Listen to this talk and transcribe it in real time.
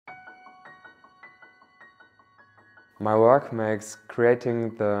My work makes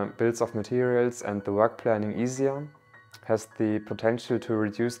creating the bills of materials and the work planning easier, has the potential to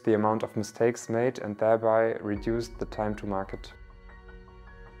reduce the amount of mistakes made and thereby reduce the time to market.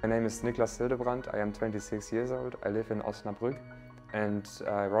 My name is Niklas Hildebrandt, I am 26 years old, I live in Osnabrück and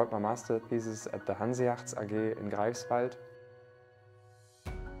I wrote my master thesis at the Hanseyachts AG in Greifswald.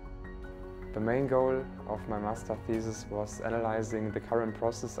 The main goal of my master thesis was analyzing the current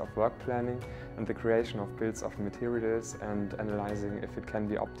process of work planning and the creation of bills of materials and analyzing if it can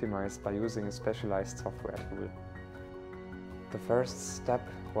be optimized by using a specialized software tool. The first step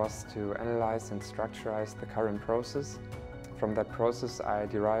was to analyze and structurize the current process. From that process I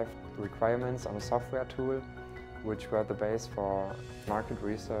derived requirements on a software tool, which were the base for market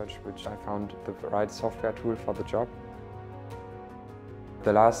research, which I found the right software tool for the job.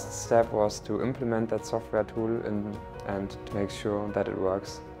 The last step was to implement that software tool and to make sure that it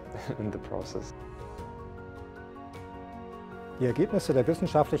works in the process. Die Ergebnisse der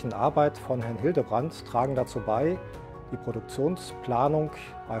wissenschaftlichen Arbeit von Herrn Hildebrandt tragen dazu bei, die Produktionsplanung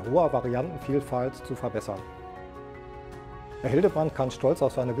bei hoher Variantenvielfalt zu verbessern. Herr Hildebrandt kann stolz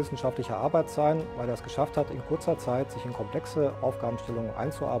auf seine wissenschaftliche Arbeit sein, weil er es geschafft hat, in kurzer Zeit sich in komplexe Aufgabenstellungen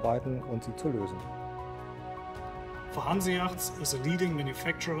einzuarbeiten und sie zu lösen. For Hanseyachts as a leading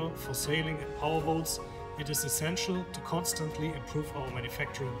manufacturer for sailing and powerboats, it is essential to constantly improve our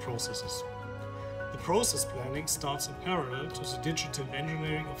manufacturing processes. The process planning starts in parallel to the digital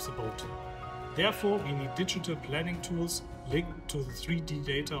engineering of the boat. Therefore, we need digital planning tools linked to the 3D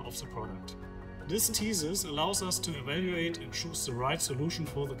data of the product. This thesis allows us to evaluate and choose the right solution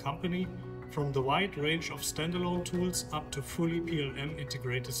for the company, from the wide range of standalone tools up to fully PLM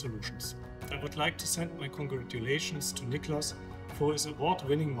integrated solutions. I would like to send my congratulations to Niklas for his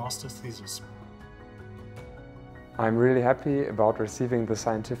award-winning master's thesis. I'm really happy about receiving the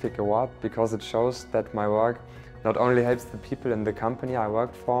scientific award because it shows that my work not only helps the people in the company I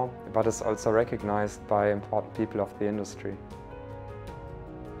worked for, but is also recognized by important people of the industry.